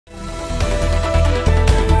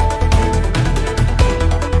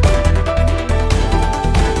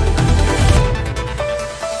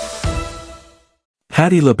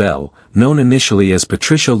Patti LaBelle, known initially as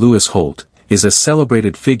Patricia Lewis Holt, is a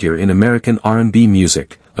celebrated figure in American R&B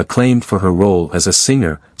music, acclaimed for her role as a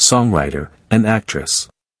singer, songwriter, and actress.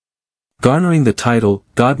 Garnering the title,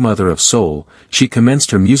 Godmother of Soul, she commenced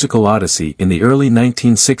her musical odyssey in the early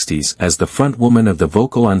 1960s as the frontwoman of the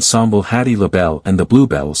vocal ensemble Hattie LaBelle and the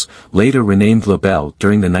Bluebelles, later renamed LaBelle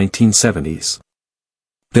during the 1970s.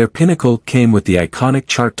 Their pinnacle came with the iconic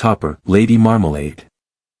chart topper, Lady Marmalade.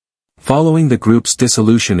 Following the group's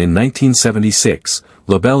dissolution in 1976,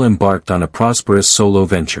 LaBelle embarked on a prosperous solo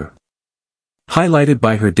venture. Highlighted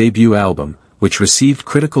by her debut album, which received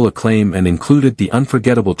critical acclaim and included the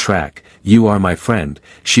unforgettable track, You Are My Friend,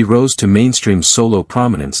 she rose to mainstream solo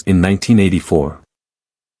prominence in 1984.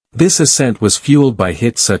 This ascent was fueled by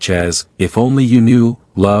hits such as, If Only You Knew,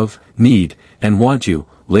 Love, Need, and Want You,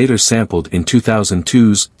 later sampled in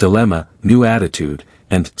 2002's Dilemma, New Attitude,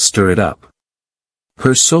 and Stir It Up.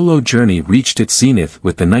 Her solo journey reached its zenith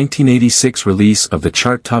with the 1986 release of the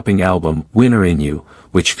chart-topping album Winner in You,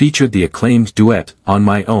 which featured the acclaimed duet On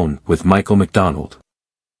My Own with Michael McDonald.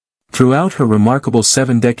 Throughout her remarkable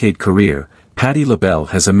 7-decade career, Patti LaBelle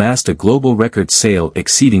has amassed a global record sale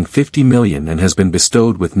exceeding 50 million and has been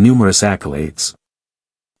bestowed with numerous accolades.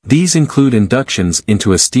 These include inductions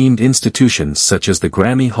into esteemed institutions such as the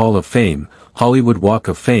Grammy Hall of Fame, Hollywood Walk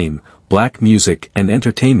of Fame, Black Music and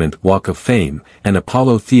Entertainment Walk of Fame, and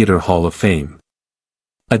Apollo Theater Hall of Fame.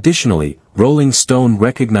 Additionally, Rolling Stone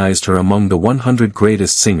recognized her among the 100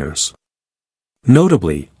 greatest singers.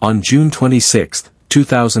 Notably, on June 26,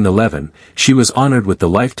 2011, she was honored with the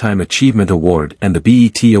Lifetime Achievement Award and the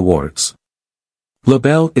BET Awards.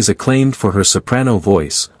 LaBelle is acclaimed for her soprano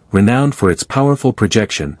voice, renowned for its powerful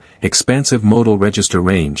projection, expansive modal register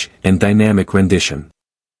range, and dynamic rendition.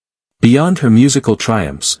 Beyond her musical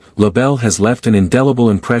triumphs, LaBelle has left an indelible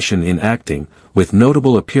impression in acting, with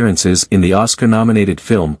notable appearances in the Oscar-nominated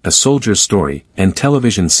film A Soldier's Story and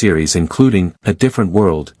television series including A Different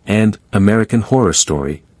World and American Horror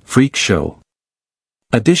Story, Freak Show.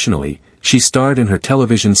 Additionally, she starred in her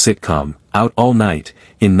television sitcom, Out All Night,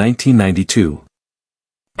 in 1992.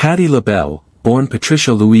 Patti LaBelle, born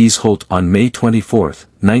Patricia Lewis Holt on May 24,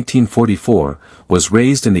 1944, was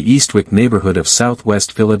raised in the Eastwick neighborhood of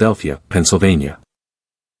southwest Philadelphia, Pennsylvania.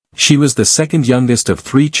 She was the second youngest of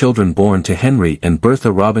 3 children born to Henry and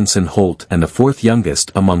Bertha Robinson Holt and the 4th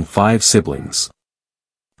youngest among 5 siblings.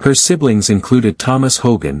 Her siblings included Thomas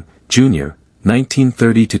Hogan, Jr.,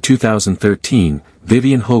 1930–2013,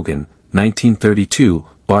 Vivian Hogan, 1932,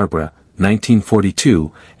 Barbara,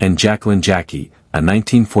 1942, and Jacqueline Jackie, a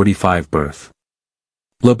 1945 birth.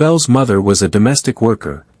 LaBelle's mother was a domestic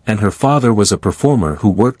worker, and her father was a performer who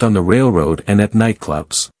worked on the railroad and at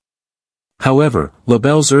nightclubs. However,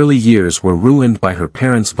 LaBelle's early years were ruined by her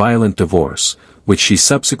parents' violent divorce, which she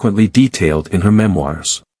subsequently detailed in her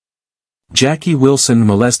memoirs. Jackie Wilson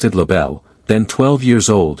molested LaBelle, then 12 years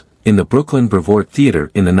old, in the Brooklyn Brevoort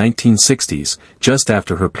Theater in the 1960s, just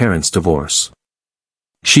after her parents' divorce.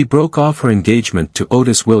 She broke off her engagement to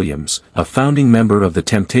Otis Williams, a founding member of the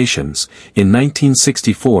Temptations, in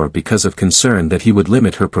 1964 because of concern that he would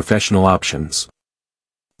limit her professional options.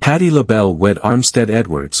 Patti LaBelle wed Armstead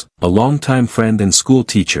Edwards, a longtime friend and school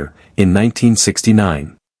teacher, in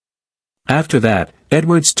 1969. After that,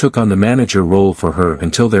 Edwards took on the manager role for her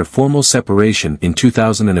until their formal separation in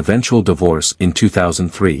 2000 and eventual divorce in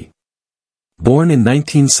 2003. Born in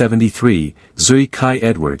 1973, Zuri Kai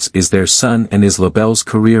Edwards is their son and is LaBelle's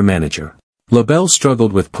career manager. LaBelle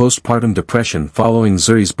struggled with postpartum depression following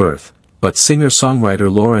Zuri's birth, but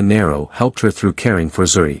singer-songwriter Laura Nero helped her through caring for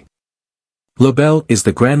Zuri. LaBelle is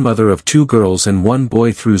the grandmother of 2 girls and 1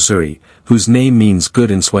 boy through Zuri, whose name means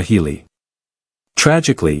good in Swahili.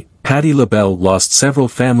 Tragically, Patti LaBelle lost several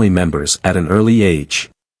family members at an early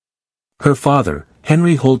age. Her father,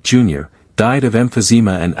 Henry Holt Jr., died of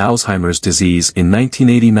emphysema and Alzheimer's disease in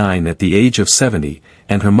 1989 at the age of 70,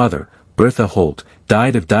 and her mother, Bertha Holt,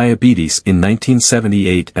 died of diabetes in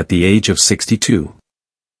 1978 at the age of 62.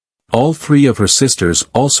 All 3 of her sisters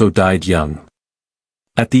also died young.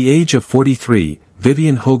 At the age of 43,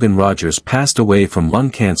 Vivian Hogan Rogers passed away from lung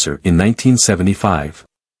cancer in 1975.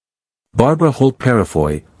 Barbara Holt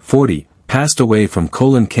Parafoy, 40, passed away from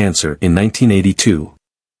colon cancer in 1982.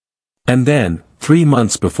 And then, 3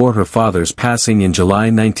 months before her father's passing in July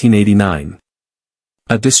 1989.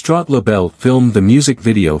 A distraught LaBelle filmed the music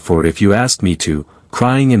video for If You Asked Me To,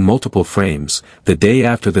 crying in multiple frames, the day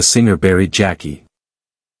after the singer buried Jackie.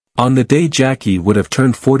 On the day Jackie would have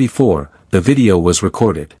turned 44, the video was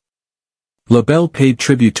recorded. LaBelle paid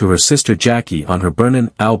tribute to her sister Jackie on her Burnin'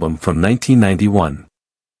 album from 1991.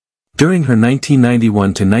 During her 1991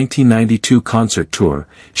 to 1992 concert tour,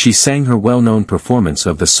 she sang her well-known performance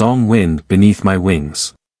of the song Wind Beneath My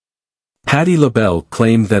Wings. Patti LaBelle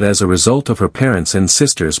claimed that as a result of her parents and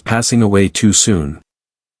sisters passing away too soon,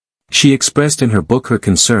 she expressed in her book her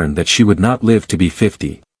concern that she would not live to be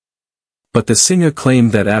 50. But the singer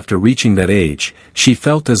claimed that after reaching that age, she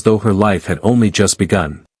felt as though her life had only just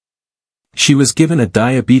begun. She was given a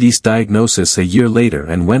diabetes diagnosis a year later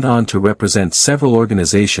and went on to represent several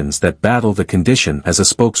organizations that battle the condition as a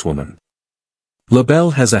spokeswoman.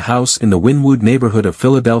 LaBelle has a house in the Wynwood neighborhood of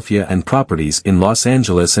Philadelphia and properties in Los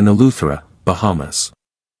Angeles and Eleuthera, Bahamas.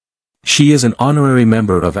 She is an honorary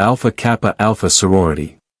member of Alpha Kappa Alpha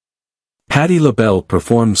sorority. Patti LaBelle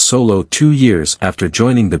performed solo 2 years after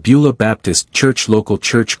joining the Beulah Baptist Church local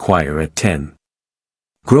church choir at 10.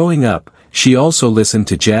 Growing up, she also listened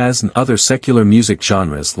to jazz and other secular music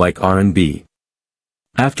genres like R&B.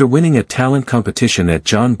 After winning a talent competition at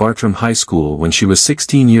John Bartram High School when she was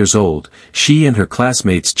 16 years old, she and her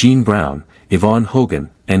classmates Jean Brown, Yvonne Hogan,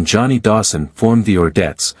 and Johnny Dawson formed the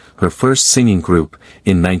Ordettes, her first singing group,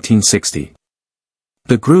 in 1960.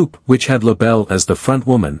 The group, which had LaBelle as the front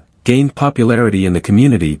woman, gained popularity in the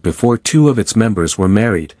community before 2 of its members were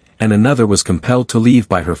married, and another was compelled to leave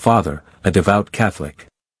by her father, a devout Catholic.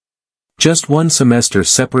 Just 1 semester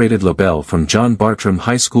separated LaBelle from John Bartram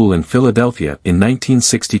High School in Philadelphia in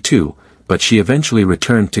 1962, but she eventually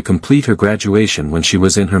returned to complete her graduation when she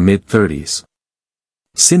was in her mid-30s.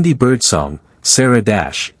 Cindy Birdsong, Sarah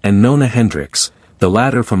Dash, and Nona Hendricks, the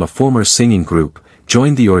latter from a former singing group,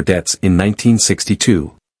 joined the Ordettes in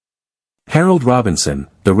 1962. Harold Robinson,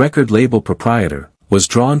 the record label proprietor, was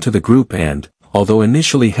drawn to the group and, although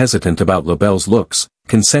initially hesitant about LaBelle's looks,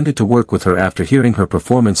 consented to work with her after hearing her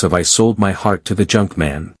performance of I Sold My Heart to the Junk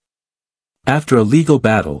Man. After a legal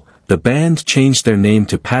battle, the band changed their name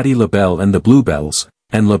to Patti LaBelle and the Bluebelles,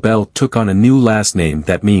 and LaBelle took on a new last name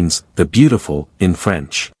that means, the beautiful, in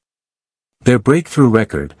French. Their breakthrough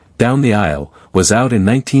record, Down the Aisle, was out in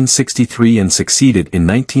 1963 and succeeded in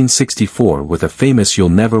 1964 with a famous You'll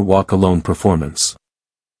Never Walk Alone performance.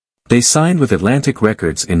 They signed with Atlantic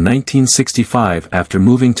Records in 1965 after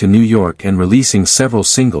moving to New York and releasing several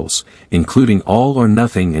singles, including All or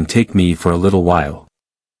Nothing and Take Me for a Little While.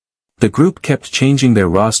 The group kept changing their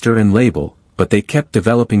roster and label, but they kept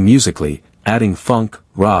developing musically, adding funk,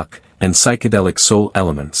 rock, and psychedelic soul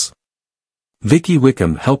elements. Vicky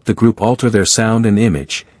Wickham helped the group alter their sound and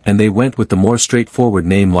image, and they went with the more straightforward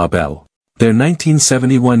name LaBelle. Their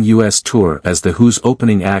 1971 U.S. tour as The Who's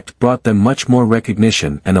opening act brought them much more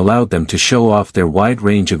recognition and allowed them to show off their wide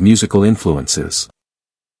range of musical influences.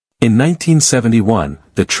 In 1971,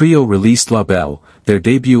 the trio released LaBelle, their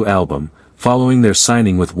debut album, following their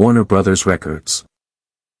signing with Warner Brothers Records.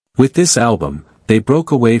 With this album, they broke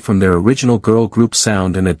away from their original girl group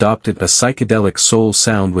sound and adopted a psychedelic soul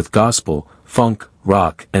sound with gospel, funk,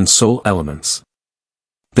 rock, and soul elements.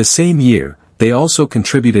 The same year, they also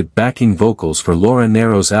contributed backing vocals for Laura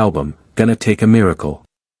Nyro's album, Gonna Take a Miracle.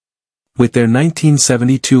 With their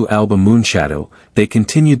 1972 album Moonshadow, they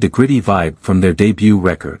continued the gritty vibe from their debut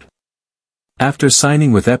record. After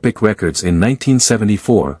signing with Epic Records in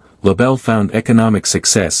 1974, LaBelle found economic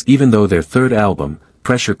success even though their third album,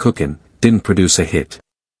 Pressure Cookin', didn't produce a hit.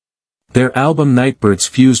 Their album Nightbirds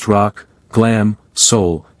fused rock, glam,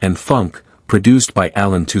 soul, and funk, produced by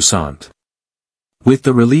Alan Toussaint. With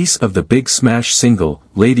the release of the big smash single,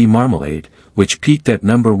 Lady Marmalade, which peaked at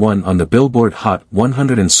number 1 on the Billboard Hot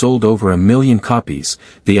 100 and sold over 1 million copies,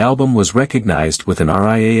 the album was recognized with an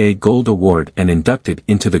RIAA Gold Award and inducted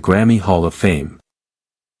into the Grammy Hall of Fame.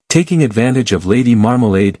 Taking advantage of Lady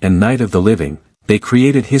Marmalade and Night of the Living, they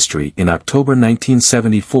created history in October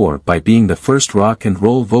 1974 by being the first rock and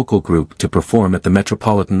roll vocal group to perform at the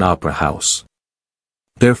Metropolitan Opera House.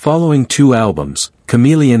 Their following 2 albums,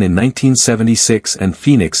 Chameleon in 1976 and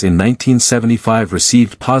Phoenix in 1975,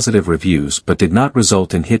 received positive reviews but did not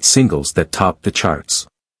result in hit singles that topped the charts.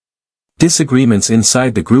 Disagreements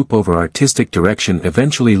inside the group over artistic direction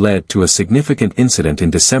eventually led to a significant incident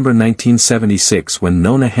in December 1976 when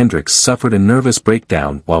Nona Hendricks suffered a nervous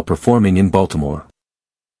breakdown while performing in Baltimore.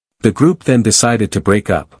 The group then decided to break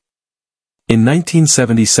up. In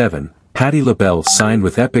 1977, Patti LaBelle signed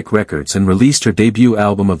with Epic Records and released her debut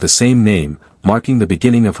album of the same name, marking the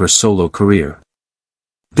beginning of her solo career.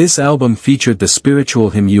 This album featured the spiritual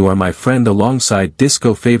hymn You Are My Friend alongside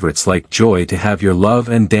disco favorites like Joy to Have Your Love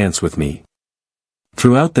and Dance With Me.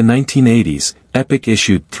 Throughout the 1980s, Epic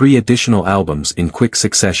issued 3 additional albums in quick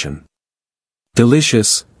succession: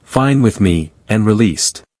 Delicious, Fine With Me, and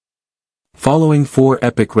Released. Following 4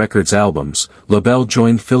 Epic Records albums, LaBelle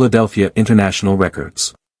joined Philadelphia International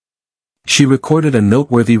Records. She recorded a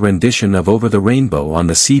noteworthy rendition of Over the Rainbow on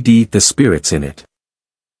the CD The Spirits in It.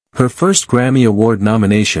 Her first Grammy Award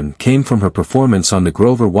nomination came from her performance on the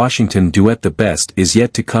Grover Washington duet The Best Is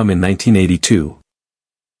Yet to Come in 1982.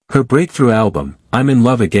 Her breakthrough album, I'm in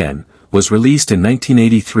Love Again, was released in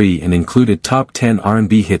 1983 and included top 10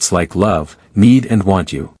 R&B hits like Love, Need and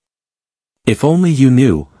Want You. If Only You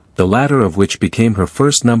Knew, the latter of which became her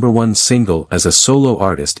first #1 single as a solo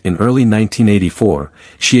artist in early 1984,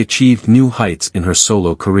 she achieved new heights in her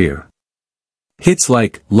solo career. Hits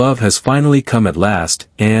like Love Has Finally Come at Last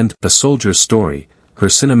and The Soldier's Story, her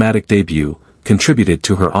cinematic debut, contributed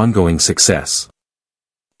to her ongoing success.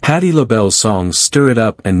 Patti LaBelle's songs Stir It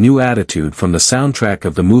Up and New Attitude from the soundtrack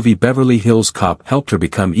of the movie Beverly Hills Cop helped her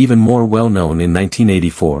become even more well-known in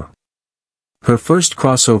 1984. Her first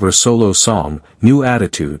crossover solo song, New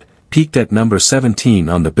Attitude, peaked at number 17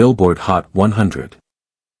 on the Billboard Hot 100.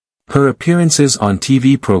 Her appearances on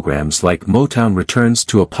TV programs like Motown Returns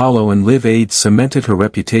to Apollo and Live Aid cemented her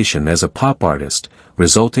reputation as a pop artist,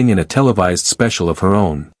 resulting in a televised special of her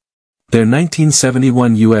own. Their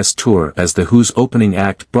 1971 U.S. tour as The Who's opening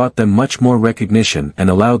act brought them much more recognition and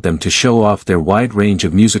allowed them to show off their wide range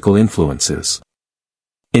of musical influences.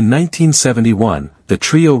 In 1971, the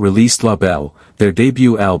trio released LaBelle, their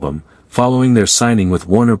debut album, following their signing with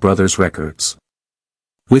Warner Brothers Records.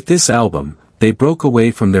 With this album, they broke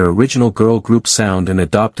away from their original girl group sound and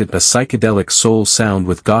adopted a psychedelic soul sound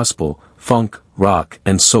with gospel, funk, rock,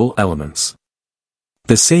 and soul elements.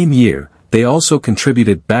 The same year, they also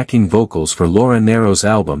contributed backing vocals for Laura Nyro's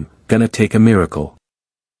album, Gonna Take a Miracle.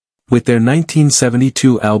 With their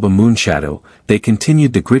 1972 album Moonshadow, they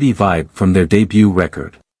continued the gritty vibe from their debut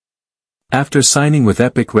record. After signing with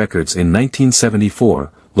Epic Records in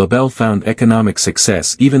 1974, LaBelle found economic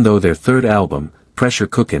success even though their third album, Pressure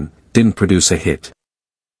Cookin', didn't produce a hit.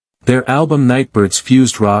 Their album Nightbirds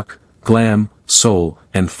fused rock, glam, soul,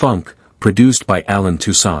 and funk, produced by Alan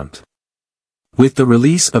Toussaint. With the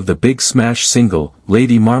release of the big smash single,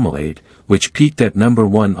 Lady Marmalade, which peaked at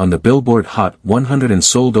 #1 on the Billboard Hot 100 and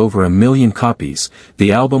sold over 1 million copies,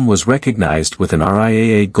 the album was recognized with an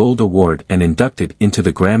RIAA Gold Award and inducted into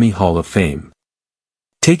the Grammy Hall of Fame.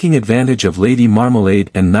 Taking advantage of Lady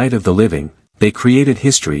Marmalade and Night of the Living, they created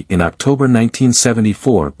history in October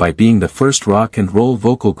 1974 by being the first rock and roll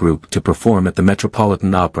vocal group to perform at the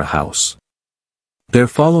Metropolitan Opera House. Their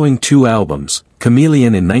following two albums,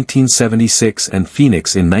 Chameleon in 1976 and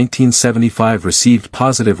Phoenix in 1975, received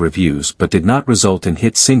positive reviews but did not result in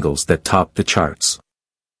hit singles that topped the charts.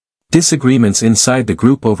 Disagreements inside the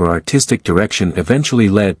group over artistic direction eventually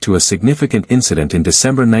led to a significant incident in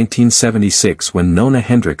December 1976 when Nona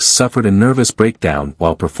Hendryx suffered a nervous breakdown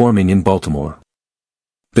while performing in Baltimore.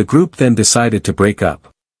 The group then decided to break up.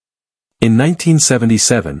 In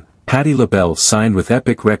 1977, Patti LaBelle signed with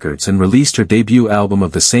Epic Records and released her debut album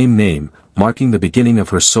of the same name, marking the beginning of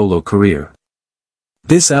her solo career.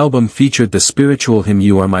 This album featured the spiritual hymn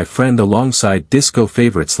You Are My Friend alongside disco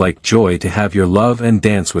favorites like Joy to Have Your Love and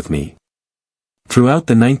Dance With Me. Throughout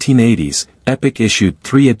the 1980s, Epic issued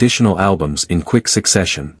 3 additional albums in quick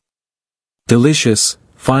succession: Delicious,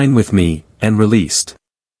 Fine With Me, and Released.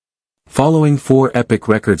 Following 4 Epic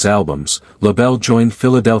Records albums, LaBelle joined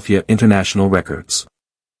Philadelphia International Records.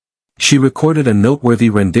 She recorded a noteworthy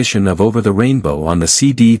rendition of Over the Rainbow on the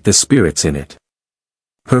CD The Spirits in It.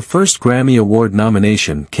 Her first Grammy Award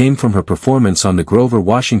nomination came from her performance on the Grover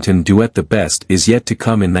Washington duet The Best Is Yet to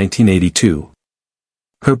Come in 1982.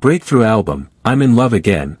 Her breakthrough album, I'm in Love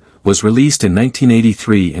Again, was released in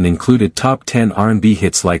 1983 and included top 10 R&B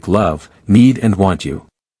hits like Love, Need and Want You.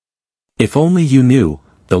 If Only You Knew,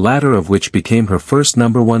 the latter of which became her first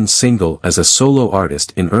 #1 single as a solo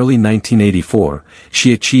artist in early 1984,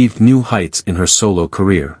 she achieved new heights in her solo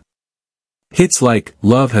career. Hits like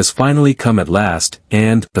Love Has Finally Come at Last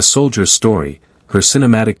and The Soldier's Story, her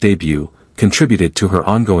cinematic debut, contributed to her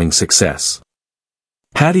ongoing success.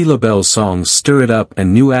 Patti LaBelle's songs Stir It Up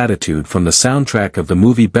and New Attitude from the soundtrack of the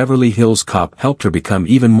movie Beverly Hills Cop helped her become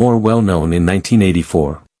even more well-known in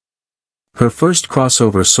 1984. Her first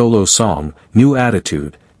crossover solo song, New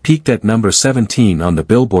Attitude, peaked at number 17 on the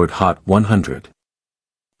Billboard Hot 100.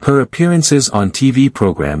 Her appearances on TV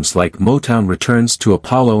programs like Motown Returns to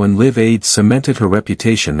Apollo and Live Aid cemented her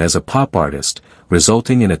reputation as a pop artist,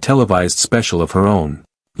 resulting in a televised special of her own.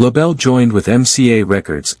 LaBelle joined with MCA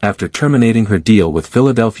Records after terminating her deal with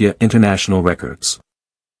Philadelphia International Records.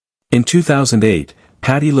 In 2008,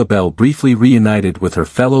 Patti LaBelle briefly reunited with her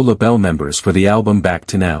fellow LaBelle members for the album Back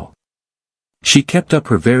to Now. She kept up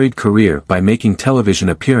her varied career by making television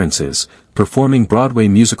appearances, performing Broadway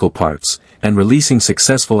musical parts, and releasing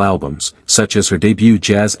successful albums, such as her debut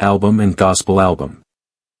jazz album and gospel album.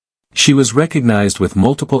 She was recognized with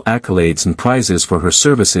multiple accolades and prizes for her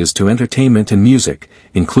services to entertainment and music,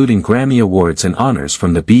 including Grammy Awards and honors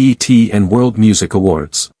from the BET and World Music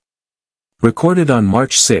Awards. Recorded on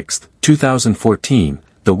March 6, 2014,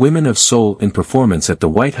 the Women of Soul in performance at the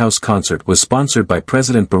White House concert was sponsored by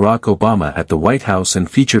President Barack Obama at the White House and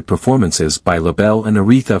featured performances by LaBelle and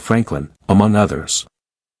Aretha Franklin, among others.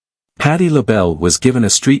 Patti LaBelle was given a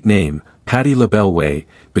street name, Patti LaBelle Way,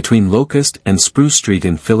 between Locust and Spruce Street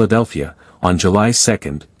in Philadelphia, on July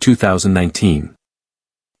 2, 2019.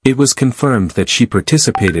 It was confirmed that she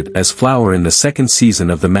participated as Flower in the second season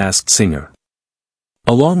of The Masked Singer.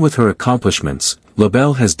 Along with her accomplishments,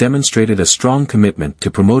 LaBelle has demonstrated a strong commitment to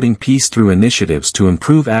promoting peace through initiatives to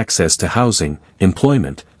improve access to housing,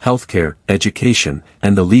 employment, healthcare, education,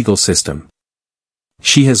 and the legal system.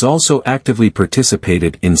 She has also actively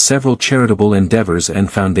participated in several charitable endeavors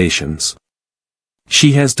and foundations.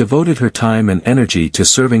 She has devoted her time and energy to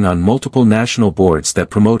serving on multiple national boards that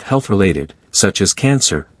promote health-related, such as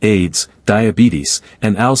cancer, AIDS, diabetes,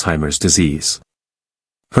 and Alzheimer's disease.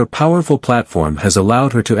 Her powerful platform has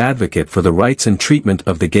allowed her to advocate for the rights and treatment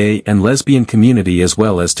of the gay and lesbian community as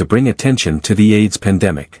well as to bring attention to the AIDS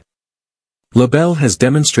pandemic. LaBelle has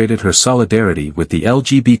demonstrated her solidarity with the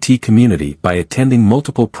LGBT community by attending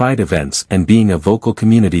multiple Pride events and being a vocal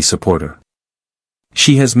community supporter.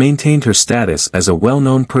 She has maintained her status as a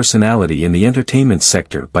well-known personality in the entertainment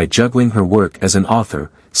sector by juggling her work as an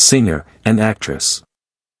author, singer, and actress.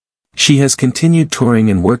 She has continued touring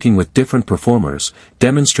and working with different performers,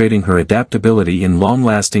 demonstrating her adaptability and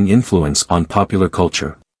long-lasting influence on popular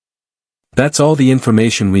culture. That's all the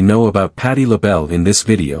information we know about Patti LaBelle in this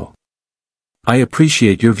video. I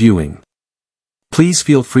appreciate your viewing. Please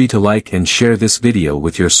feel free to like and share this video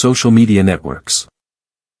with your social media networks.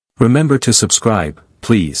 Remember to subscribe,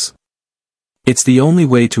 please. It's the only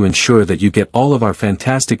way to ensure that you get all of our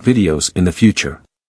fantastic videos in the future.